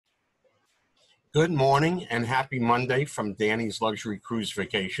Good morning and happy Monday from Danny's Luxury Cruise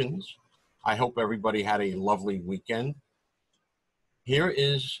Vacations. I hope everybody had a lovely weekend. Here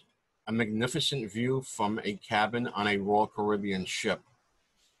is a magnificent view from a cabin on a Royal Caribbean ship.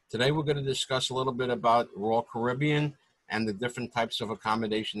 Today we're going to discuss a little bit about Royal Caribbean and the different types of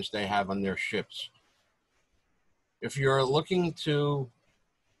accommodations they have on their ships. If you're looking to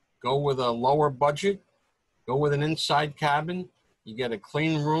go with a lower budget, go with an inside cabin. You get a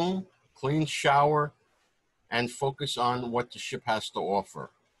clean room, clean shower, and focus on what the ship has to offer.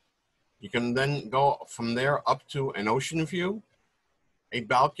 You can then go from there up to an ocean view, a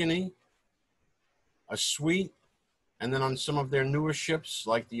balcony, a suite, and then on some of their newer ships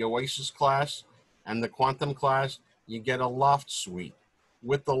like the Oasis class and the Quantum class, you get a loft suite.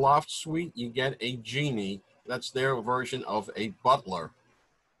 With the loft suite, you get a genie. That's their version of a butler.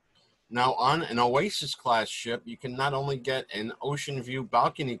 Now on an Oasis class ship, you can not only get an ocean view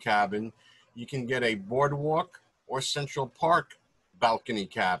balcony cabin, you can get a Boardwalk or Central Park balcony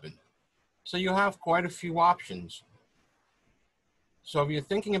cabin. So you have quite a few options. So if you're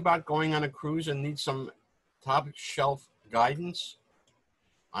thinking about going on a cruise and need some top shelf guidance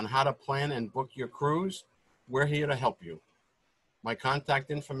on how to plan and book your cruise, we're here to help you. My contact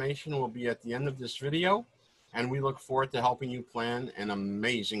information will be at the end of this video, and we look forward to helping you plan an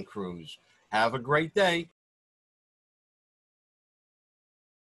amazing cruise. Have a great day.